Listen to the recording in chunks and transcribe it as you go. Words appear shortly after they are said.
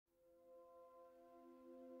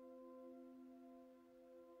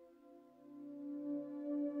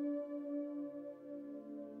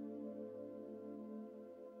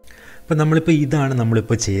അപ്പോൾ നമ്മളിപ്പോൾ ഇതാണ്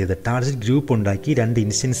നമ്മളിപ്പോൾ ചെയ്തത്. ടാർഗറ്റ് ഗ്രൂപ്പ് ഉണ്ടാക്കി 2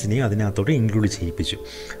 ഇൻസ്റ്റൻസിനെയും അതിനകത്തോട്ട് ഇൻക്ലൂഡ് ചെയ്യിപ്പിച്ചു.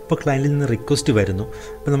 അപ്പോൾ ക്ലയൻറ്റിൽ നിന്ന് റിക്വസ്റ്റ് വരുന്നു.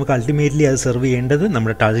 അപ്പോൾ നമുക്ക് അൾട്ടിമേറ്റ്ലി അത് സെർവ് ചെയ്യേണ്ടത്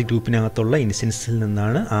നമ്മുടെ ടാർഗറ്റ് ഗ്രൂപ്പിനകത്തുള്ള ഇൻസ്റ്റൻസിൽ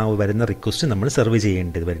നിന്നാണ് ആ വരുന്ന റിക്വസ്റ്റ് നമ്മൾ സെർവ്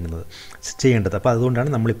ചെയ്യേണ്ടത്. അപ്പോൾ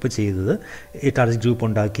അതുകൊണ്ടാണ് നമ്മളിപ്പോൾ ചെയ്തത് ഈ ടാർഗറ്റ് ഗ്രൂപ്പ്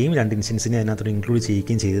ഉണ്ടാക്കുകയും 2 ഇൻസ്റ്റൻസിനെ അതിനകത്തോട്ട് ഇൻക്ലൂഡ്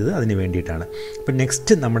ചെയ്യുകയും ചെയ്തത് അതിന് വേണ്ടിയിട്ടാണ്. അപ്പോൾ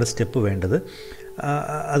നെക്സ്റ്റ് നമ്മുടെ സ്റ്റെപ്പ് വേണ്ടത്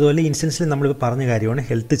അതുപോലെ ഇൻസ്റ്റൻസിൽ നമ്മളിപ്പോൾ പറഞ്ഞ കാര്യമാണ്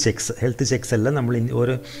ഹെൽത്ത് ചെക്സ് എല്ലാം നമ്മൾ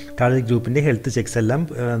ഓരോ ടാർഗറ്റ് ഗ്രൂപ്പിൻ്റെ ഹെൽത്ത് ചെക്സ് എല്ലാം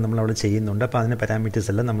നമ്മളവിടെ ചെയ്യുന്നുണ്ട്. അപ്പോൾ അതിൻ്റെ പാരാമീറ്റേഴ്സ്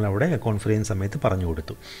എല്ലാം നമ്മളവിടെ കോൺഫിഗർ ചെയ്യുന്ന സമയത്ത് പറഞ്ഞു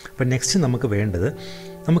കൊടുത്തു. അപ്പോൾ നെക്സ്റ്റ് നമുക്ക് വേണ്ടത്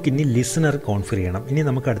നമുക്കിനി ലിസണർ കോൺഫിഗർ ചെയ്യണം. ഇനി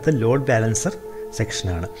നമുക്ക് അടുത്ത ലോഡ് ബാലൻസർ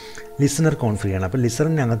സെക്ഷനാണ്. ലിസണർ കോൺഫിഗർ ചെയ്യണം. അപ്പോൾ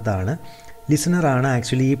ലിസണറിനകത്താണ് ലിസണറാണ്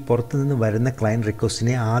ആക്ച്വലി ഈ പുറത്തു നിന്ന് വരുന്ന ക്ലയൻറ്റ്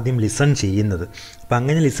റിക്വസ്റ്റിനെ ആദ്യം ലിസൺ ചെയ്യുന്നത്. അപ്പോൾ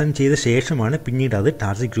അങ്ങനെ ലിസൺ ചെയ്ത ശേഷമാണ് പിന്നീട് അത്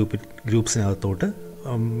ടാർഗറ്റ് ഗ്രൂപ്പ്സിനകത്തോട്ട്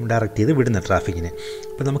ഡയറക്റ്റ് ചെയ്ത് വിടുന്ന ട്രാഫിക്കിനെ.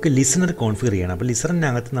 അപ്പോൾ നമുക്ക് ലിസണർ കോൺഫിഗർ ചെയ്യണം. അപ്പോൾ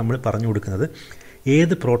ലിസണറിനകത്ത് നമ്മൾ പറഞ്ഞു കൊടുക്കുന്നത്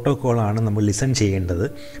ഏത് പ്രോട്ടോക്കോളാണ് നമ്മൾ ലിസൺ ചെയ്യേണ്ടത്.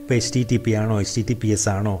 ഇപ്പോൾ HTTP ആണോ, HTTPS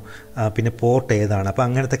ആണോ, പിന്നെ പോർട്ട് ഏതാണ്, അപ്പോൾ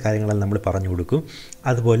അങ്ങനത്തെ കാര്യങ്ങളെല്ലാം നമ്മൾ പറഞ്ഞു കൊടുക്കും.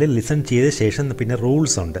 അതുപോലെ ലിസൺ ചെയ്ത ശേഷം പിന്നെ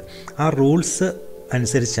റൂൾസ് ഉണ്ട്. ആ റൂൾസ്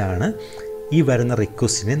അനുസരിച്ചാണ് ഈ വരുന്ന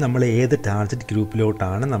റിക്വസ്റ്റിനെ നമ്മൾ ഏത് ടാർഗറ്റ്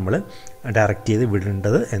ഗ്രൂപ്പിലോട്ടാണ് നമ്മൾ ഡയറക്റ്റ് ചെയ്ത്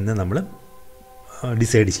വിടേണ്ടത് എന്ന് നമ്മൾ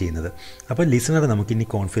ഡിസൈഡ് ചെയ്യുന്നത്. അപ്പോൾ ലിസണർ നമുക്കിനി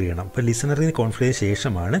കോൺഫിഗർ ചെയ്യണം. അപ്പോൾ ലിസണറിന് കോൺഫിഗർ ചെയ്ത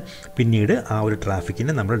ശേഷമാണ് പിന്നീട് ആ ഒരു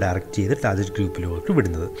ട്രാഫിക്കിനെ നമ്മൾ ഡയറക്റ്റ് ചെയ്ത് ടാർഗറ്റ് ഗ്രൂപ്പിലോട്ട്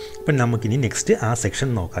വിടുന്നത്. അപ്പം നമുക്കിനി നെക്സ്റ്റ് ആ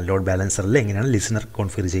സെക്ഷൻ നോക്കാം. ലോഡ് ബാലൻസറിൽ എങ്ങനെയാണ് ലിസണർ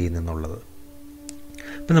കോൺഫിഗർ ചെയ്യുന്നതെന്നുള്ളത്.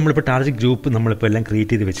 അപ്പോൾ നമ്മളിപ്പോൾ ടാർഗറ്റ് ഗ്രൂപ്പ് നമ്മളിപ്പോൾ എല്ലാം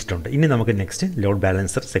ക്രിയേറ്റ് ചെയ്ത് വെച്ചിട്ടുണ്ട്. ഇനി നമുക്ക് നെക്സ്റ്റ് ലോഡ്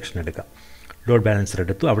ബാലൻസർ സെക്ഷൻ എടുക്കാം. ലോഡ് ബാലൻസർ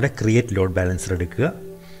എടുത്തു. അവിടെ ക്രിയേറ്റ് ലോഡ് ബാലൻസർ എടുക്കുക.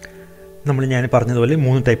 ഞാൻ പറഞ്ഞതുപോലെ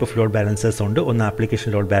 3 ടൈപ്പ് ഓഫ് ലോഡ് ബാലൻസേഴ്സ് ഉണ്ട്. ഒന്ന് ആപ്ലിക്കേഷൻ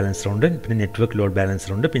ലോഡ് ബാലൻസർ ഉണ്ട്, പിന്നെ നെറ്റ്വർക്ക് ലോഡ് ബാലൻസർ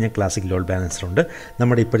ഉണ്ട്, പിന്നെ ക്ലാസിക് ലോഡ് ബാലൻസർ ഉണ്ട്.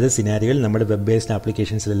 നമ്മുടെ ഇപ്പോഴത്തെ സിനാരിയോയിൽ നമ്മുടെ വെബ് ബേസ്ഡ്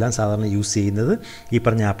ആപ്ലിക്കേഷൻസിലെല്ലാം സാധാരണ യൂസ് ചെയ്യുന്നത് ഈ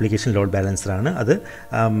പറഞ്ഞ ആപ്ലിക്കേഷൻ ലോഡ് ബാലൻസറാണ്. അത്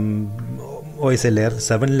OS ലെയർ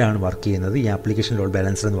 7ലാണ് വർക്ക് ചെയ്യുന്നത് ഈ ആപ്ലിക്കേഷൻ ലോഡ്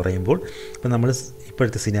ബാലൻസർ എന്ന് പറയുമ്പോൾ. അപ്പോൾ നമ്മൾ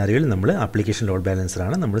ഇപ്പോഴത്തെ സിനാരിയോയിൽ നമ്മൾ ആപ്ലിക്കേഷൻ ലോഡ്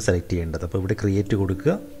ബാലൻസറാണ് നമ്മൾ സെലക്ട് ചെയ്യേണ്ടത്. അപ്പോൾ ഇവിടെ ക്രിയേറ്റ്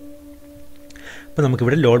കൊടുക്കുക. അപ്പോൾ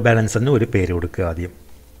നമുക്കിവിടെ ലോഡ് ബാലൻസറിന് ഒരു പേര് കൊടുക്കുക ആദ്യം.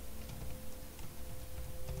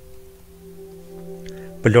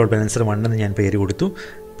 ഇപ്പോൾ ലോഡ് ബാലൻസർ 1 എന്ന് ഞാൻ പേര് കൊടുത്തു.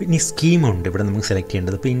 പിന്നെ ഈ സ്കീമുണ്ട് ഇവിടെ നമുക്ക് സെലക്ട്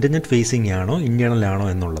ചെയ്യേണ്ടത്. ഇപ്പോൾ ഇൻ്റർനെറ്റ് ഫേസിംഗ് ആണോ ഇൻറ്റേർണൽ ആണോ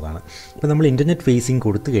എന്നുള്ളതാണ്. അപ്പോൾ നമ്മൾ ഇൻ്റർനെറ്റ് ഫേസിംഗ്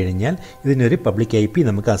കൊടുത്തു കഴിഞ്ഞാൽ ഇതിനൊരു പബ്ലിക് IP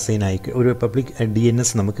നമുക്ക് അസൈൻ ആയി, ഒരു പബ്ലിക്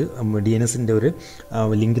DNSൻ്റെ ഒരു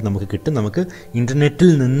ലിങ്ക് നമുക്ക് കിട്ടും. നമുക്ക്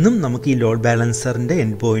ഇൻ്റർനെറ്റിൽ നിന്നും നമുക്ക് ഈ ലോഡ് ബാലൻസറിൻ്റെ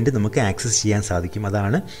എൻഡ് പോയിൻ്റ് നമുക്ക് ആക്സസ് ചെയ്യാൻ സാധിക്കും.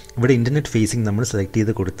 അതാണ് ഇവിടെ ഇൻ്റർനെറ്റ് ഫേസിംഗ് നമ്മൾ സെലക്ട്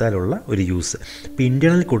ചെയ്ത് കൊടുത്താലുള്ള ഒരു യൂസ്. ഇപ്പോൾ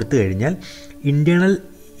ഇൻറ്റേർണൽ കൊടുത്തു കഴിഞ്ഞാൽ ഇൻറ്റേർണൽ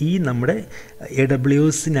ഈ നമ്മുടെ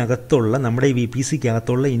AWSനകത്തുള്ള നമ്മുടെ ഈ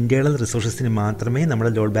VPCക്കകത്തുള്ള ഇൻറ്റേർണൽ റിസോഴ്സസിന് മാത്രമേ നമ്മുടെ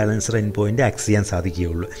load balancer end point access ചെയ്യാൻ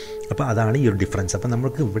സാധിക്കുകയുള്ളൂ. അപ്പോൾ അതാണ് ഈ ഒരു ഡിഫറൻസ്. അപ്പോൾ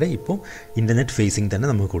നമുക്ക് ഇവിടെ ഇപ്പോൾ ഇൻ്റർനെറ്റ് ഫേസിംഗ് തന്നെ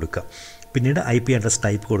നമുക്ക് കൊടുക്കാം. പിന്നീട് IP അഡ്രസ്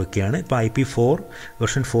ടൈപ്പ് കൊടുക്കുകയാണ്. ഇപ്പോൾ IP4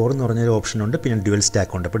 വെർഷൻ 4 എന്ന് പറഞ്ഞൊരു ഓപ്ഷനുണ്ട്. പിന്നെ ഡ്യുവൽ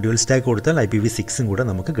സ്റ്റാക്ക് ഉണ്ട്. അപ്പോൾ ഡ്യുവൽ സ്റ്റാക്ക് കൊടുത്താൽ IPv6 കൂടെ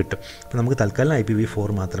നമുക്ക് കിട്ടും. അപ്പോൾ നമുക്ക് തൽക്കാലം IPv4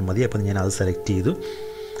 മാത്രം മതി. അപ്പോൾ ഞാൻ അത് സെലക്ട് ചെയ്തു.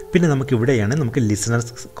 പിന്നെ നമുക്കിവിടെയാണ് നമുക്ക് ലിസണർ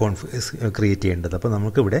ക്രിയേറ്റ് ചെയ്യേണ്ടത്. അപ്പോൾ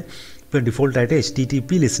നമുക്കിവിടെ ഇപ്പോൾ ഡിഫോൾട്ടായിട്ട്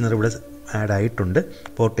HTTP ലിസണർ ഇവിടെ ആഡ് ആയിട്ടുണ്ട്.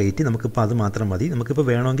 പോർട്ട് 80 നമുക്കിപ്പോൾ അത് മാത്രം മതി. നമുക്കിപ്പോൾ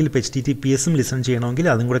വേണമെങ്കിൽ ഇപ്പോൾ HTTPSും ലിസൺ ചെയ്യണമെങ്കിൽ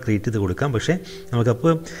അതും കൂടെ ക്രിയേറ്റ് ചെയ്ത് കൊടുക്കാം. പക്ഷേ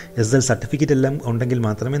നമുക്കപ്പോൾ SSL സർട്ടിഫിക്കറ്റ് എല്ലാം ഉണ്ടെങ്കിൽ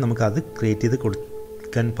മാത്രമേ നമുക്കത് ക്രിയേറ്റ് ചെയ്ത്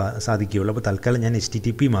കൊടുക്കാൻ സാധിക്കുകയുള്ളൂ. അപ്പോൾ തൽക്കാലം ഞാൻ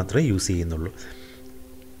HTTP മാത്രമേ യൂസ് ചെയ്യുന്നുള്ളൂ.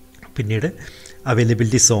 പിന്നീട്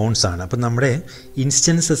അവൈലബിലിറ്റി സോൺസ് ആണ്. അപ്പോൾ നമ്മുടെ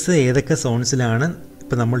ഇൻസ്റ്റൻസസ് ഏതൊക്കെ സോൺസിലാണ്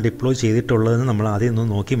ഇപ്പോൾ നമ്മൾ ഡിപ്ലോയ് ചെയ്തിട്ടുള്ളതെന്ന് നമ്മൾ ആദ്യം ഒന്ന്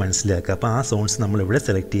നോക്കി മനസ്സിലാക്കുക. അപ്പോൾ ആ സോൺസ് നമ്മളിവിടെ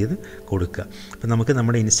സെലക്ട് ചെയ്ത് കൊടുക്കുക. അപ്പോൾ നമുക്ക്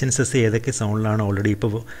നമ്മുടെ ഇൻസ്റ്റൻസസ് ഏതൊക്കെ സോണിലാണ് ഓൾറെഡി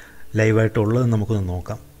ഇപ്പോൾ ലൈവായിട്ടുള്ളതെന്ന് നമുക്കൊന്ന്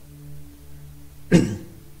നോക്കാം.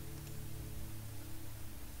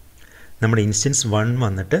 നമ്മുടെ ഇൻസ്റ്റൻസ് 1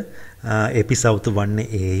 വന്നിട്ട് AP South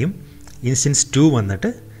 1Aയും ഇൻസ്റ്റൻസ് 2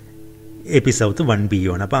 വന്നിട്ട് AP South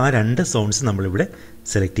 1Bയുമാണ്. അപ്പോൾ ആ 2 സോൺസ് നമ്മളിവിടെ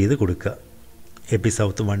സെലക്ട് ചെയ്ത് കൊടുക്കുക. AP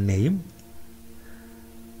South 1Aയും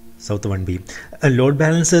South 1Bയും. ലോഡ്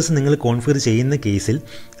ബാലൻസേഴ്സ് നിങ്ങൾ കോൺഫിഗർ ചെയ്യുന്ന കേസിൽ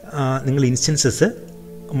നിങ്ങൾ ഇൻസ്റ്റൻസസ്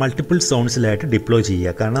മൾട്ടിപ്പിൾ സോൺസിലായിട്ട് ഡിപ്ലോയ്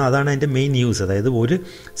ചെയ്യുക. കാരണം അതാണ് അതിൻ്റെ മെയിൻ യൂസ്. അതായത് ഒരു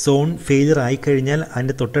സോൺ ഫെയിലിയർ ആയിക്കഴിഞ്ഞാൽ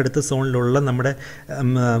അതിൻ്റെ തൊട്ടടുത്ത സോണിലുള്ള നമ്മുടെ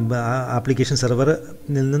ആപ്ലിക്കേഷൻ സെർവറിൽ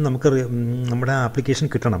നിന്ന് നമുക്ക് നമ്മുടെ ആപ്ലിക്കേഷൻ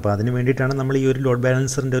കിട്ടണം. അപ്പോൾ അതിന് വേണ്ടിയിട്ടാണ് നമ്മൾ ഈ ഒരു ലോഡ്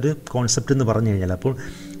ബാലൻസറിൻ്റെ ഒരു കോൺസെപ്റ്റ് എന്ന് പറഞ്ഞു കഴിഞ്ഞാൽ. അപ്പോൾ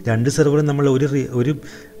 2 സെർവറും നമ്മൾ ഒരു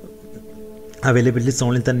അവൈലബിലിറ്റി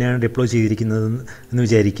സോണിൽ തന്നെയാണ് ഡിപ്ലോയ് ചെയ്തിരിക്കുന്നത് എന്ന്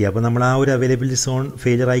വിചാരിക്കുക. അപ്പോൾ നമ്മൾ ആ ഒരു അവൈലബിലിറ്റി സോൺ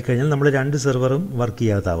ഫെയിലിയർ ആയി കഴിഞ്ഞാൽ നമ്മൾ 2 സെർവറും വർക്ക്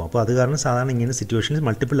ചെയ്യാതാവും. അപ്പോൾ അത് കാരണം സാധാരണ ഇങ്ങനെ സിറ്റുവേഷനിൽ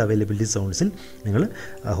മൾട്ടിപ്പിൾ അവൈലബിലിറ്റി സോൺസിൽ നിങ്ങൾ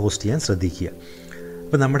ഹോസ്റ്റ് ചെയ്യാൻ ശ്രദ്ധിക്കുക.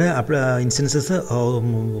 അപ്പോൾ നമ്മുടെ ഇൻസ്റ്റൻസസ്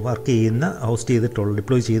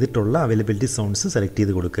ഡിപ്ലോയ് ചെയ്തിട്ടുള്ള അവൈലബിലിറ്റി സോൺസ് സെലക്ട്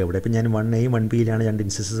ചെയ്ത് കൊടുക്കുക. ഇവിടെ ഇപ്പോൾ ഞാൻ 1Aയും 1Bയിലാണ് 2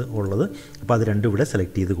 ഇൻസ്റ്റൻസസ് ഉള്ളത്. അപ്പോൾ അത് 2 ഇവിടെ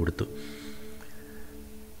സെലക്ട് ചെയ്ത് കൊടുത്തു.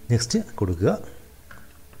 നെക്സ്റ്റ് കൊടുക്കുക.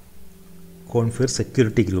 Configure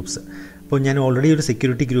security groups. അപ്പോൾ ഞാൻ ഓൾറെഡി ഒരു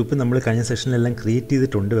സെക്യൂരിറ്റി ഗ്രൂപ്പ് നമ്മൾ കഴിഞ്ഞ സെഷനിലെല്ലാം ക്രിയേറ്റ്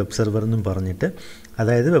ചെയ്തിട്ടുണ്ട് വെബ് സെർവർ എന്നും പറഞ്ഞിട്ട്.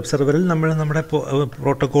 അതായത് വെബ് സെർവറിൽ നമ്മുടെ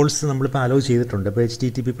പ്രോട്ടോകോൾസ് നമ്മളിപ്പോൾ അലോ ചെയ്തിട്ടുണ്ട്. ഇപ്പോൾ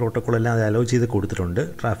HTTP പ്രോട്ടോകോൾ എല്ലാം അത് അലോ ചെയ്ത് കൊടുത്തിട്ടുണ്ട്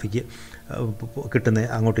ട്രാഫിക്ക്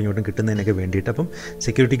അങ്ങോട്ടും ഇങ്ങോട്ടും കിട്ടുന്നതിനൊക്കെ വേണ്ടിയിട്ട്. അപ്പം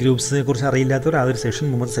സെക്യൂരിറ്റി ഗ്രൂപ്പ്സിനെ കുറിച്ച് അറിയില്ലാത്തവർ ആ ഒരു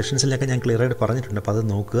മുമ്പത്തെ സെഷൻസിലൊക്കെ ഞാൻ ക്ലിയർ ആയിട്ട് പറഞ്ഞിട്ടുണ്ട്. അപ്പോൾ അത്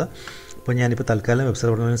നോക്കുക. അപ്പോൾ ഞാനിപ്പോൾ തൽക്കാലം വെബ്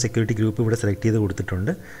സെർവറിൽ സെക്യൂരിറ്റി ഗ്രൂപ്പ് ഇവിടെ സെലക്ട് ചെയ്ത്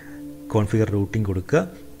കൊടുത്തിട്ടുണ്ട്. കോൺഫിഗർ റൂട്ടിംഗ് കൊടുക്കുക.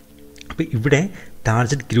 അപ്പോൾ ഇവിടെ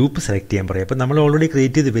ടാർഗറ്റ് ഗ്രൂപ്പ് സെലക്ട് ചെയ്യാൻ പറയാം. അപ്പോൾ നമ്മൾ ഓൾറെഡി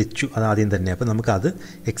ക്രിയേറ്റ് ചെയ്ത് വെച്ചു അത് ആദ്യം തന്നെ. അപ്പോൾ നമുക്കത്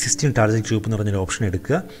എക്സിസ്റ്റിംഗ് ടാർഗറ്റ് ഗ്രൂപ്പ് എന്ന് പറഞ്ഞൊരു ഓപ്ഷൻ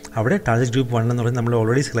എടുക്കുക. അവിടെ ടാർഗറ്റ് ഗ്രൂപ്പ് 1 എന്ന് പറഞ്ഞാൽ നമ്മൾ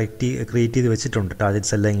ഓൾറെഡി ക്രിയേറ്റ് ചെയ്ത് വെച്ചിട്ടുണ്ട്,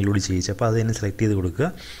 ടാർഗറ്റ്സ് എല്ലാം ഇൻക്ലൂഡ് ചെയ്യിച്ചു. അപ്പോൾ അത് തന്നെ സെലക്ട് ചെയ്ത് കൊടുക്കുക.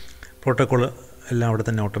 പ്രോട്ടോക്കോൾ എല്ലാം അവിടെ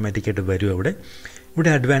തന്നെ ഓട്ടോമാറ്റിക്കായിട്ട് വരും.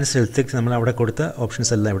 ഇവിടെ അഡ്വാൻസ്ഡ് ഹെൽത്ത് നമ്മൾ അവിടെ കൊടുത്ത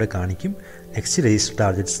ഓപ്ഷൻസ് എല്ലാം ഇവിടെ കാണിക്കും. നെക്സ്റ്റ് രജിസ്റ്റർ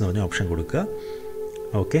ടാർഗറ്റ്സ് എന്ന് പറഞ്ഞ ഓപ്ഷൻ കൊടുക്കുക.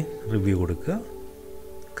 ഓക്കെ, റിവ്യൂ കൊടുക്കുക,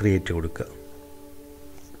 ക്രിയേറ്റ് കൊടുക്കുക,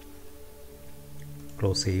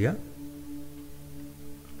 ക്ലോസ് ചെയ്യുക.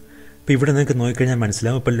 ഇപ്പോൾ ഇവിടെ നിങ്ങൾക്ക് നോക്കിക്കഴിഞ്ഞാൽ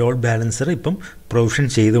മനസ്സിലാവും. ഇപ്പോൾ ലോഡ് ബാലൻസർ ഇപ്പം പ്രൊവിഷൻ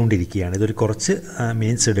ചെയ്തുകൊണ്ടിരിക്കുകയാണ്. ഇതൊരു കുറച്ച്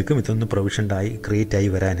മിനിറ്റ്സ് എടുക്കും ഇതൊന്ന് ക്രിയേറ്റ് ആയി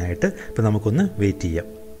വരാനായിട്ട്. ഇപ്പോൾ നമുക്കൊന്ന് വെയിറ്റ് ചെയ്യാം.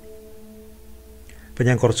 ഇപ്പോൾ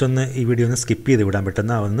ഞാൻ കുറച്ചൊന്ന് ഈ വീഡിയോ ഒന്ന് സ്കിപ്പ് ചെയ്ത് വിടാൻ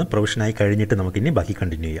പെട്ടെന്ന് അതൊന്ന് പ്രൊവിഷനായി കഴിഞ്ഞിട്ട് നമുക്കിനി ബാക്കി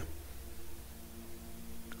കണ്ടിന്യൂ ചെയ്യാം.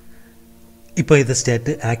 ഇപ്പോൾ ഇത്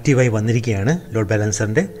സ്റ്റാറ്റ് ആക്റ്റീവായി വന്നിരിക്കുകയാണ് ലോഡ്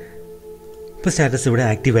ബാലൻസറിൻ്റെ. ഇപ്പോൾ സ്റ്റാറ്റസ് ഇവിടെ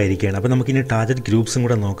ആക്റ്റീവായിരിക്കുകയാണ്. അപ്പോൾ നമുക്കിനി ടാർഗറ്റ് ഗ്രൂപ്പ്സും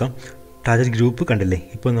കൂടെ നോക്കാം. ടാർഗറ്റ് ഗ്രൂപ്പ് കണ്ടില്ലേ,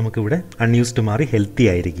 ഇപ്പോൾ നമുക്കിവിടെ അൺയൂസ്ഡ് മാറി ഹെൽത്തി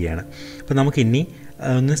ആയിരിക്കുകയാണ്. അപ്പോൾ നമുക്കിനി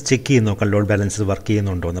ഒന്ന് ചെക്ക് ചെയ്ത് നോക്കാം ലോഡ് ബാലൻസർ വർക്ക്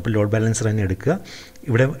ചെയ്യുന്നുണ്ടോ എന്ന്. അപ്പോൾ ലോഡ് ബാലൻസർ തന്നെ എടുക്കുക.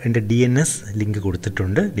 ഇവിടെ എൻ്റെ DNS ലിങ്ക്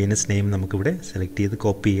കൊടുത്തിട്ടുണ്ട്. DNS നെയിം നമുക്കിവിടെ സെലക്ട് ചെയ്ത്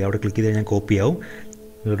കോപ്പി ചെയ്യുക. അവിടെ ക്ലിക്ക് ചെയ്ത് കഴിഞ്ഞാൽ കോപ്പി ആവും.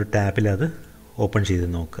 ഒരു ടാപ്പിൽ അത് ഓപ്പൺ ചെയ്ത്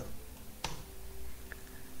നോക്കുക.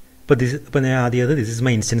 ഇപ്പോൾ ഞാൻ ആദ്യം ദിസ് ഇസ്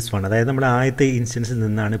മൈ ഇൻസ്റ്റൻസ് 1, അതായത് നമ്മുടെ ആദ്യത്തെ ഇൻസ്റ്റൻസിൽ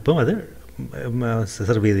നിന്നാണ് ഇപ്പോൾ അത്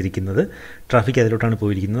സെർവ് ചെയ്തിരിക്കുന്നത്. ട്രാഫിക് അതിലോട്ടാണ്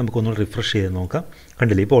പോയിരിക്കുന്നത്. നമുക്കൊന്ന് റിഫ്രഷ് ചെയ്ത് നോക്കാം.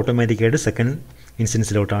 കണ്ടില്ലേ, ഇപ്പോൾ ഓട്ടോമാറ്റിക്കായിട്ട് സെക്കൻഡ്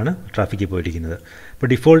ഇൻസ്റ്റൻസിലോട്ടാണ് ട്രാഫിക്ക് പോയിരിക്കുന്നത്. ഇപ്പോൾ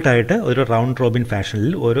ഡിഫോൾട്ടായിട്ട് ഒരു റൗണ്ട് റോബിൻ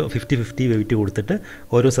ഫാഷനിൽ ഓരോ 50-50 വെയിറ്റ് കൊടുത്തിട്ട്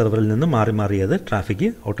ഓരോ സെർവറിൽ നിന്നും മാറി അത് ട്രാഫിക്ക്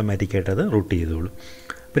ഓട്ടോമാറ്റിക്കായിട്ട് അത് റൂട്ട് ചെയ്തോളും.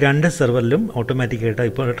 ഇപ്പോൾ രണ്ട് സെർവറിലും ഓട്ടോമാറ്റിക്കായിട്ട്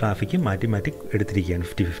ഇപ്പോൾ ട്രാഫിക്ക് മാറ്റി എടുത്തിരിക്കുകയാണ്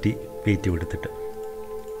 50-50 വെയിറ്റ് കൊടുത്തിട്ട്.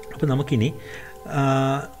 അപ്പോൾ നമുക്കിനി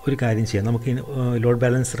ഒരു കാര്യം ചെയ്യാം. നമുക്ക് ലോഡ്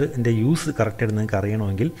ബാലൻസറിൻ്റെ യൂസ് കറക്റ്റായിട്ട് നിങ്ങൾക്ക്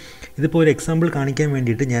അറിയണമെങ്കിൽ ഇതിപ്പോൾ ഒരു എക്സാമ്പിൾ കാണിക്കാൻ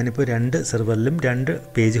വേണ്ടിയിട്ട് ഞാനിപ്പോൾ 2 സെർവറിലും 2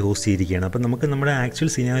 പേജ് ഹോസ്റ്റ് ചെയ്തിരിക്കുകയാണ്. അപ്പോൾ നമുക്ക് നമ്മുടെ ആക്ച്വൽ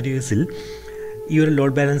സിനാരിയോസിൽ ഈ ഒരു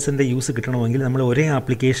ലോഡ് ബാലൻസറിൻ്റെ യൂസ് കിട്ടണമെങ്കിൽ നമ്മൾ ഒരേ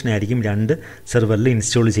ആപ്ലിക്കേഷനായിരിക്കും 2 സെർവറിൽ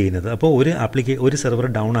ഇൻസ്റ്റാൾ ചെയ്യുന്നത്. അപ്പോൾ ഒരു സെർവർ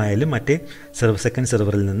ഡൗൺ ആയാലും മറ്റേ സെക്കൻഡ്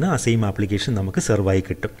സെർവറിൽ നിന്ന് ആ സെയിം ആപ്ലിക്കേഷൻ നമുക്ക് സെർവായി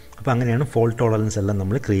കിട്ടും. അപ്പോൾ അങ്ങനെയാണ് ഫോൾട്ട് ടോളറൻസ് എല്ലാം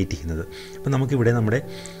നമ്മൾ ക്രിയേറ്റ് ചെയ്യുന്നത്. അപ്പോൾ നമുക്കിവിടെ നമ്മുടെ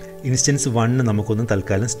ഇൻസ്റ്റൻസ് 1 നമുക്കൊന്ന്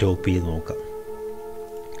തൽക്കാലം സ്റ്റോപ്പ് ചെയ്ത് നോക്കാം.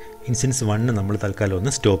 ഇൻസ്റ്റൻസ് 1 നമ്മൾ തൽക്കാലം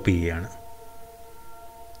ഒന്ന് സ്റ്റോപ്പ് ചെയ്യുകയാണ്.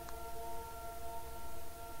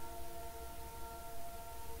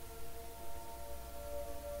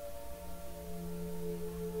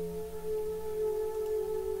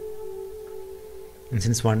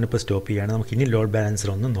 ഇൻസ്റ്റൻസ് 1 ഇപ്പോൾ സ്റ്റോപ്പ് ചെയ്യുകയാണ്. നമുക്ക് ഇനി ലോഡ് ബാലൻസർ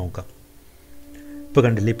ഒന്ന് നോക്കാം. ഇപ്പോൾ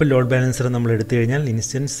കണ്ടില്ലേ, ഇപ്പോൾ ലോഡ് ബാലൻസർ നമ്മൾ എടുത്തു കഴിഞ്ഞാൽ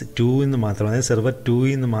ഇൻസ്റ്റൻസ് 2 നിന്ന് മാത്രം, അതായത് സെർവർ 2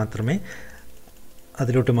 നിന്ന് മാത്രമേ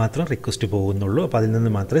അതിലോട്ട് മാത്രം റിക്വസ്റ്റ് പോകുന്നുള്ളൂ. അപ്പോൾ അതിൽ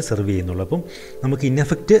നിന്ന് മാത്രമേ സെർവ് ചെയ്യുന്നുള്ളൂ. അപ്പം നമുക്ക് ഇൻ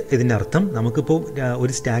എഫക്റ്റ് ഇതിൻ്റെ അർത്ഥം നമുക്കിപ്പോൾ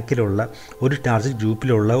ഒരു സ്റ്റാക്കിലുള്ള ഒരു ടാർഗറ്റ്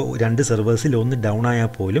ഗ്രൂപ്പിലുള്ള 2 സെർവേഴ്സിൽ ഒന്ന് ഡൗൺ ആയാൽ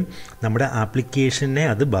പോലും നമ്മുടെ ആപ്ലിക്കേഷനെ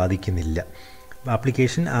അത് ബാധിക്കുന്നില്ല.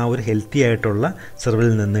 ആപ്ലിക്കേഷൻ ആ ഒരു ഹെൽത്തി ആയിട്ടുള്ള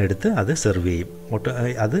സെർവറിൽ നിന്ന് എടുത്ത് അത് സെർവ് ചെയ്യും.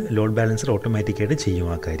 അത് ലോഡ് ബാലൻസർ ഓട്ടോമാറ്റിക്കായിട്ട് ചെയ്യും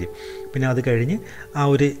ആ കാര്യം. പിന്നെ അത് കഴിഞ്ഞ് ആ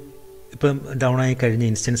ഒരു ഇപ്പം ഡൗൺ ആയി കഴിഞ്ഞ്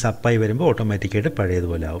ഇൻസ്റ്റൻസ് അപ്പായി വരുമ്പോൾ ഓട്ടോമാറ്റിക്കായിട്ട്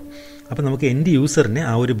പഴയതുപോലെ ആവും. അപ്പോൾ നമുക്ക് എൻഡ് യൂസറിന്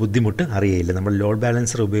ആ ഒരു ബുദ്ധിമുട്ട് അറിയില്ല. നമ്മൾ ലോഡ്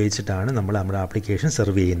ബാലൻസർ ഉപയോഗിച്ചിട്ടാണ് നമ്മൾ നമ്മുടെ ആപ്ലിക്കേഷൻ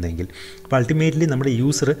സെർവ് ചെയ്യുന്നതെങ്കിൽ. അപ്പോൾ അൾട്ടിമേറ്റ്ലി നമ്മുടെ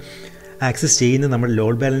യൂസർ ആക്സസ് ചെയ്യുന്നത് നമ്മുടെ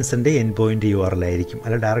ലോഡ് ബാലൻസറിൻ്റെ എൻഡ് പോയിൻ്റ് URL ആയിരിക്കും.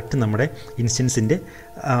 അല്ല ഡയറക്റ്റ് നമ്മുടെ ഇൻസ്റ്റൻസിൻ്റെ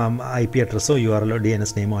IP അഡ്രസ്സോ URL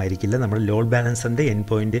DNS നെയിമോ ആയിരിക്കില്ല. നമ്മുടെ ലോഡ് ബാലൻസറിൻ്റെ എൻഡ്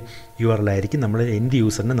പോയിൻ്റ് URL ആയിരിക്കും നമ്മൾ എൻഡ്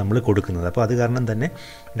യൂസറിന് നമ്മൾ കൊടുക്കുന്നത്. അപ്പോൾ അത് കാരണം തന്നെ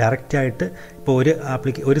ഡയറക്റ്റായിട്ട് ഇപ്പോൾ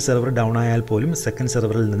ഒരു സെർവർ ഡൗൺ ആയാൽ പോലും സെക്കൻഡ്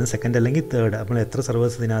സെർവറിൽ നിന്ന് സെക്കൻഡ് അല്ലെങ്കിൽ തേർഡ് നമ്മൾ എത്ര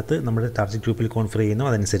സെർവേഴ്സ് ഇതിനകത്ത് നമ്മുടെ ടാർഗറ്റ് ഗ്രൂപ്പിൽ കോൺഫിഗർ ചെയ്യുന്നോ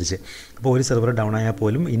അതനുസരിച്ച് അപ്പോൾ ഒരു സെർവർ ഡൗൺ ആയാൽ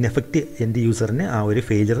പോലും ഇൻ എഫക്റ്റ് എൻഡ് യൂസറിന് ആ ഒരു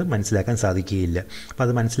ഫെയിലിയർ മനസ്സിലാക്കാൻ സാധിക്കുകയില്ല. അപ്പോൾ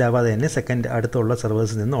അത് മനസ്സിലാവാതെ തന്നെ സെക്കൻഡ് അടുത്തുള്ള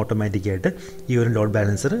സെർവേഴ്സിൽ നിന്ന് ഓട്ടോമാറ്റിക്കായിട്ട് ഈ ഒരു ലോഡ്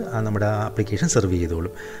ബാലൻസർ നമ്മുടെ ആപ്ലിക്കേഷൻ സെർവ്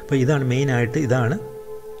ചെയ്തോളും. അപ്പോൾ ഇതാണ് മെയിനായിട്ട് ഇതാണ്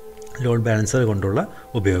ലോഡ് ബാലൻസർ കൊണ്ടുള്ള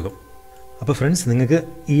ഉപയോഗം. അപ്പോൾ ഫ്രണ്ട്സ്, നിങ്ങൾക്ക്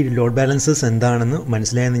ഈ ലോഡ് ബാലൻസേഴ്സ് എന്താണെന്ന്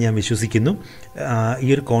മനസ്സിലായെന്ന് ഞാൻ വിശ്വസിക്കുന്നു. ഈ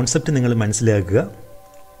ഒരു കോൺസെപ്റ്റ്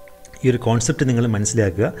നിങ്ങൾ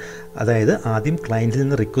മനസ്സിലാക്കുക. അതായത് ആദ്യം ക്ലയൻറ്റിൽ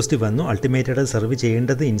നിന്ന് റിക്വസ്റ്റ് വന്നു, അൾട്ടിമേറ്റായിട്ട് സെർവ്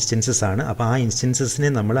ചെയ്യേണ്ടത് ഇൻസ്റ്റൻസസ് ആണ്. അപ്പോൾ ആ ഇൻസ്റ്റൻസസിനെ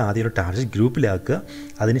നമ്മൾ ആദ്യം ഒരു ടാർഗറ്റ് ഗ്രൂപ്പിലാക്കുക.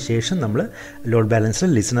 അതിനുശേഷം നമ്മൾ ലോഡ് ബാലൻസർ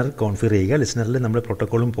ലിസണർ കോൺഫിഗർ ചെയ്യുക. ലിസണറിൽ നമ്മൾ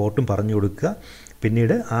പ്രോട്ടോക്കോളും പോർട്ടും പറഞ്ഞു കൊടുക്കുക.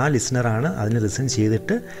 പിന്നീട് ആ ലിസണറാണ് അതിന് ലിസൺ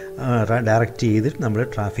ചെയ്തിട്ട് ഡയറക്റ്റ് ചെയ്തിട്ട് നമ്മൾ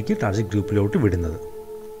ട്രാഫിക്ക് ടാർഗറ്റ് ഗ്രൂപ്പിലോട്ട് വിടുന്നത്.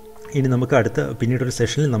 ഇനി നമുക്ക് പിന്നീടൊരു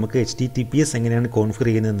സെഷനിൽ നമുക്ക് HTTPS എങ്ങനെയാണ് കോൺഫിഗർ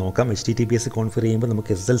ചെയ്യുന്നതെന്ന് നോക്കാം. HTTPS കോൺഫിഗർ ചെയ്യുമ്പോൾ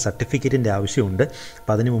നമുക്ക് SSL സർട്ടിഫിക്കറ്റിൻ്റെ ആവശ്യമുണ്ട്.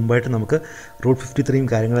 അപ്പോൾ അതിന് മുമ്പായിട്ട് നമുക്ക് റൂട്ട് 53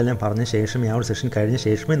 കാര്യങ്ങളെല്ലാം പറഞ്ഞ ശേഷം ആ ഒരു സെഷൻ കഴിഞ്ഞ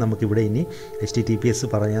ശേഷമേ നമുക്കിവിടെ ഇനി HTTPS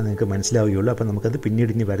പറഞ്ഞാൽ നിങ്ങൾക്ക് മനസ്സിലാവുകയുള്ളൂ. അപ്പോൾ നമുക്കത്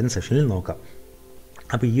പിന്നീട് ഇനി വരുന്ന സെഷനിൽ നോക്കാം.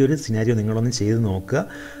 അപ്പോൾ ഈ ഒരു സിനാരിയോ നിങ്ങളൊന്ന് ചെയ്ത് നോക്കുക.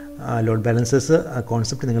 ലോഡ് ബാലൻസേഴ്സ്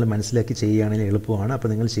കോൺസെപ്റ്റ് നിങ്ങൾ മനസ്സിലാക്കി ചെയ്യുകയാണെങ്കിൽ എളുപ്പമാണ്. അപ്പോൾ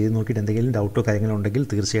നിങ്ങൾ ചെയ്ത് നോക്കിയിട്ട് എന്തെങ്കിലും ഡൗട്ടോ കാര്യങ്ങളോ ഉണ്ടെങ്കിൽ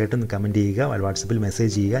തീർച്ചയായിട്ടും കമൻറ്റ് ചെയ്യുക, വാട്സപ്പിൽ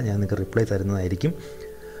മെസ്സേജ് ചെയ്യുക, ഞാൻ നിങ്ങൾക്ക് റിപ്ലൈ തരുന്നതായിരിക്കും.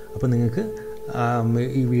 അപ്പോൾ നിങ്ങൾക്ക്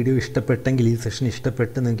ഈ വീഡിയോ ഇഷ്ടപ്പെട്ടെങ്കിൽ, ഈ സെഷൻ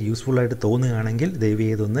ഇഷ്ടപ്പെട്ട് നിങ്ങൾക്ക് യൂസ്ഫുള്ളായിട്ട് തോന്നുകയാണെങ്കിൽ ദയവ്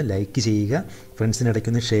ചെയ്തൊന്ന് ലൈക്ക് ചെയ്യുക,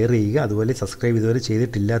 ഫ്രണ്ട്സിനിടയ്ക്കൊന്ന് ഷെയർ ചെയ്യുക, അതുപോലെ സബ്സ്ക്രൈബ് ഇതുവരെ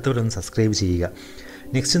ചെയ്തിട്ടില്ലാത്തവരൊന്ന് സബ്സ്ക്രൈബ് ചെയ്യുക.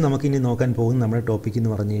 നെക്സ്റ്റ് നമുക്കിനി നോക്കാൻ പോകുന്ന നമ്മുടെ ടോപ്പിക്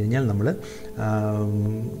എന്ന് പറഞ്ഞു കഴിഞ്ഞാൽ നമ്മൾ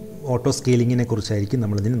ഓട്ടോ സ്കെയിലിങ്ങിനെ കുറിച്ചായിരിക്കും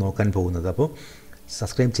നമ്മളിതിന് നോക്കാൻ പോകുന്നത്. അപ്പോൾ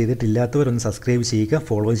സബ്സ്ക്രൈബ് ചെയ്തിട്ടില്ലാത്തവരൊന്ന് സബ്സ്ക്രൈബ് ചെയ്യുക,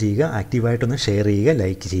 ഫോളോ ചെയ്യുക, ആക്റ്റീവായിട്ടൊന്ന് ഷെയർ ചെയ്യുക,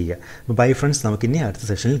 ലൈക്ക് ചെയ്യുക. ബൈ ഫ്രണ്ട്സ്, നമുക്കിനി അടുത്ത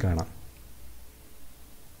സെഷനിൽ കാണാം.